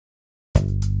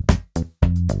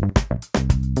In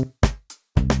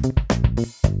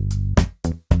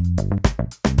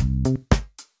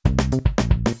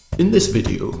this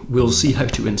video, we'll see how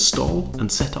to install and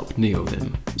set up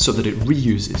NeoVim so that it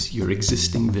reuses your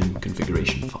existing Vim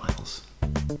configuration files.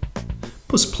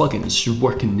 Most plugins should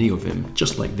work in NeoVim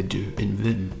just like they do in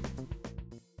Vim.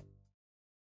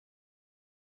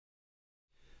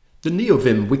 The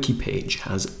NeoVim wiki page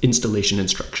has installation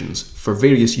instructions for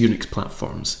various Unix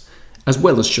platforms, as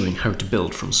well as showing how to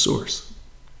build from source.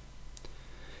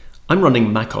 I'm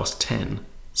running macOS 10,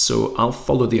 so I'll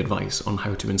follow the advice on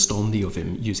how to install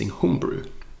NeoVim using Homebrew.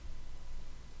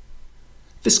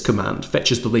 This command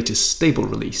fetches the latest stable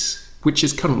release, which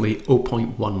is currently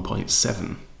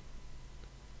 0.1.7.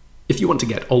 If you want to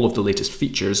get all of the latest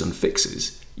features and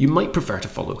fixes, you might prefer to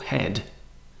follow head.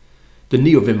 The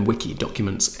NeoVim wiki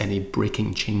documents any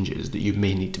breaking changes that you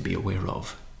may need to be aware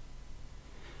of.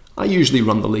 I usually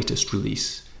run the latest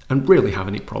release and rarely have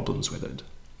any problems with it,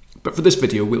 but for this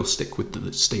video we'll stick with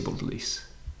the stable release.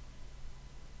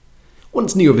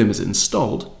 Once NeoVim is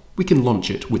installed, we can launch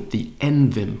it with the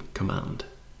nvim command.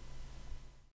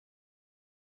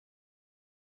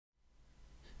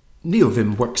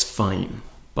 NeoVim works fine,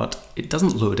 but it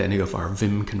doesn't load any of our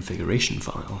Vim configuration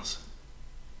files.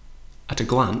 At a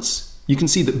glance, you can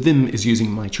see that Vim is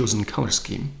using my chosen color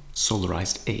scheme,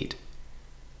 Solarized 8,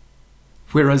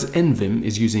 whereas nvim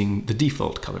is using the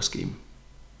default color scheme.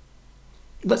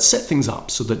 Let's set things up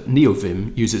so that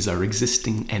NeoVim uses our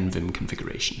existing nvim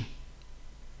configuration.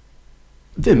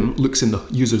 Vim looks in the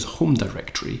user's home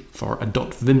directory for a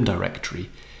 .vim directory,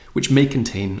 which may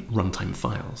contain runtime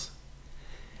files.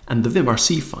 And the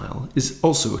vimrc file is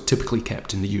also typically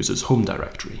kept in the user's home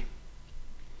directory.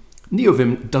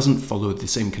 NeoVim doesn't follow the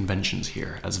same conventions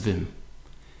here as Vim.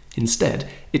 Instead,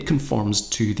 it conforms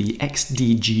to the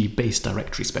XDG base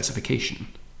directory specification.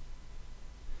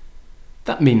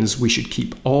 That means we should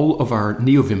keep all of our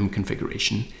NeoVim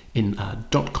configuration in a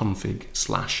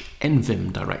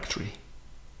 .config/nvim directory.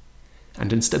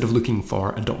 And instead of looking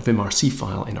for a .vimrc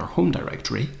file in our home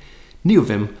directory,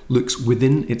 NeoVim looks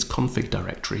within its config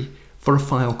directory for a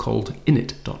file called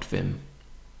init.vim.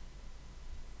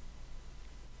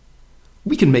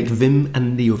 We can make Vim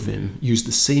and NeoVim use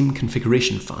the same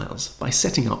configuration files by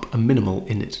setting up a minimal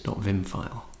init.vim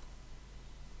file.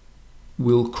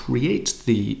 We'll create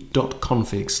the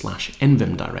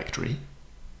 .config/nvim directory,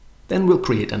 then we'll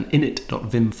create an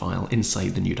init.vim file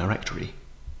inside the new directory.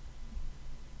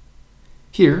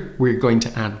 Here, we're going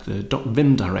to add the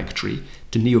 .vim directory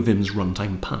to NeoVim's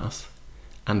runtime path,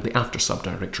 and the after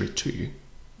subdirectory too.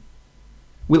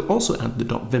 We'll also add the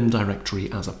 .vim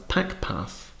directory as a pack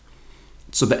path,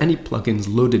 so that any plugins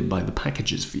loaded by the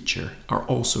packages feature are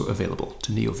also available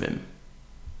to NeoVim.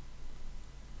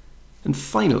 And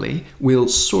finally, we'll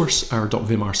source our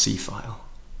 .vimrc file.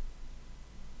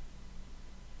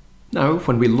 Now,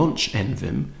 when we launch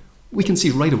nvim, we can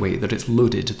see right away that it's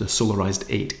loaded the Solarized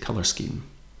 8 color scheme.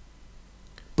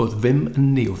 Both Vim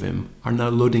and NeoVim are now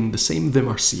loading the same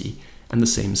vimrc and the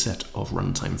same set of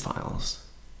runtime files.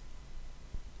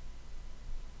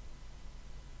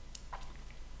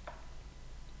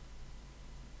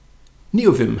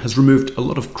 NeoVim has removed a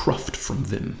lot of cruft from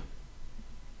Vim.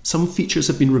 Some features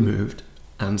have been removed,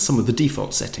 and some of the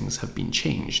default settings have been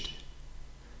changed.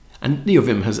 And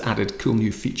NeoVim has added cool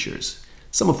new features,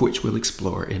 some of which we'll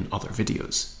explore in other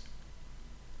videos.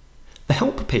 The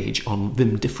help page on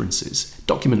Vim differences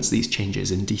documents these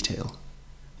changes in detail.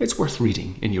 It's worth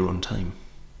reading in your own time.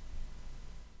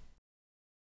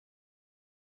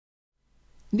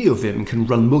 NeoVim can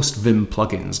run most Vim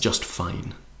plugins just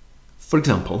fine. For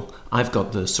example, I've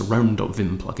got the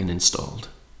surround.vim plugin installed.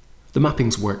 The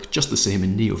mappings work just the same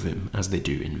in NeoVim as they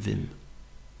do in Vim.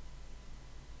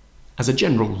 As a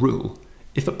general rule,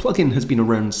 if a plugin has been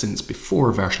around since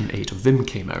before version 8 of Vim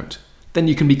came out, then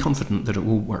you can be confident that it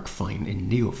will work fine in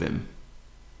NeoVim.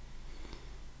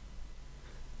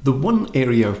 The one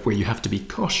area where you have to be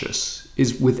cautious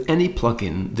is with any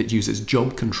plugin that uses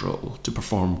job control to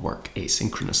perform work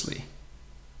asynchronously.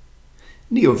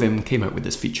 NeoVim came out with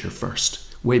this feature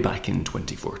first, way back in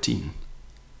 2014.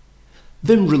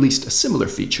 Vim released a similar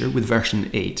feature with version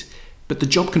 8, but the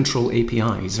job control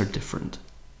APIs are different.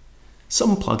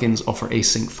 Some plugins offer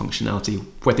async functionality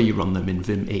whether you run them in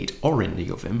Vim 8 or in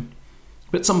NeoVim,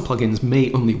 but some plugins may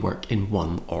only work in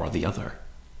one or the other.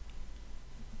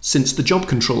 Since the job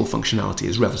control functionality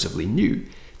is relatively new,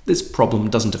 this problem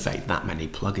doesn't affect that many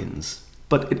plugins,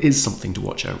 but it is something to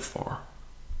watch out for.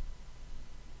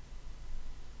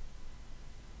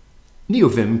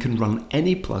 NeoVim can run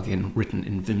any plugin written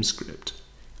in VimScript,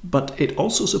 but it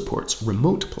also supports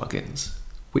remote plugins,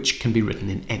 which can be written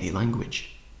in any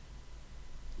language.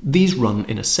 These run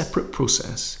in a separate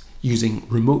process using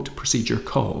Remote Procedure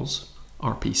Calls,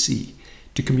 RPC,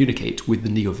 to communicate with the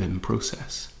NeoVim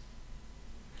process.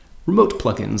 Remote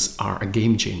plugins are a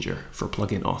game changer for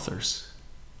plugin authors.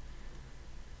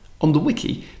 On the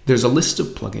wiki, there's a list of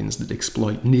plugins that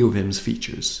exploit NeoVim's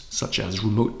features, such as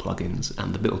remote plugins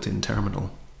and the built-in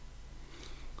terminal.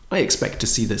 I expect to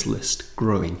see this list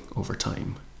growing over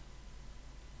time.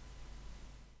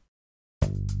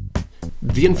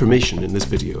 The information in this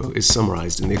video is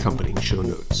summarized in the accompanying show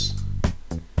notes.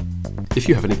 If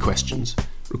you have any questions,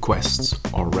 requests,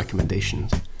 or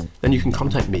recommendations, then you can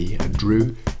contact me at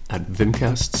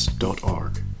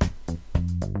drew@vimcasts.org.